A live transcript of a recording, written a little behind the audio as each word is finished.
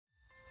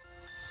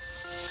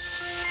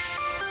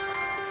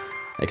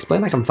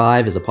Explain Like I'm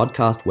 5 is a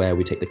podcast where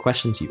we take the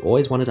questions you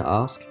always wanted to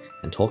ask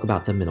and talk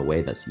about them in a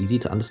way that's easy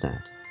to understand.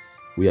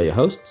 We are your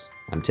hosts.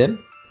 I'm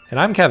Tim. And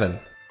I'm Kevin.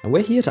 And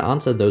we're here to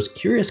answer those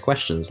curious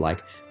questions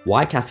like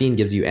why caffeine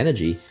gives you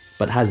energy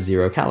but has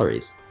 0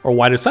 calories. Or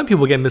why do some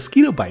people get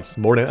mosquito bites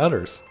more than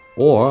others?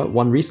 Or,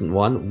 one recent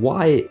one,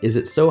 why is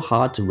it so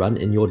hard to run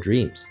in your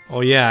dreams? Oh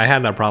yeah, I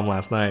had that problem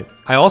last night.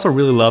 I also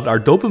really loved our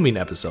dopamine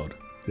episode.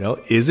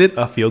 Is it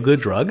a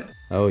feel-good drug?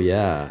 Oh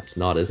yeah, it's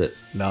not, is it?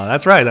 No,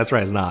 that's right,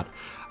 it's not.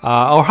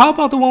 Or how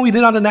about the one we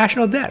did on the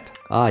national debt?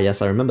 Ah,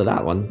 yes, I remember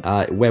that one,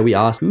 where we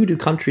asked who do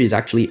countries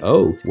actually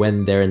owe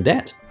when they're in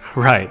debt?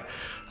 Right.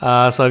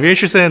 So if you're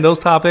interested in those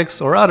topics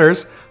or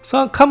others,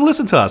 so come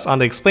listen to us on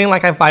the Explain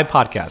Like I'm 5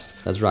 podcast.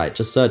 That's right,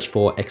 just search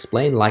for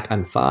Explain Like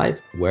I'm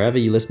 5 wherever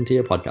you listen to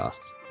your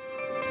podcasts.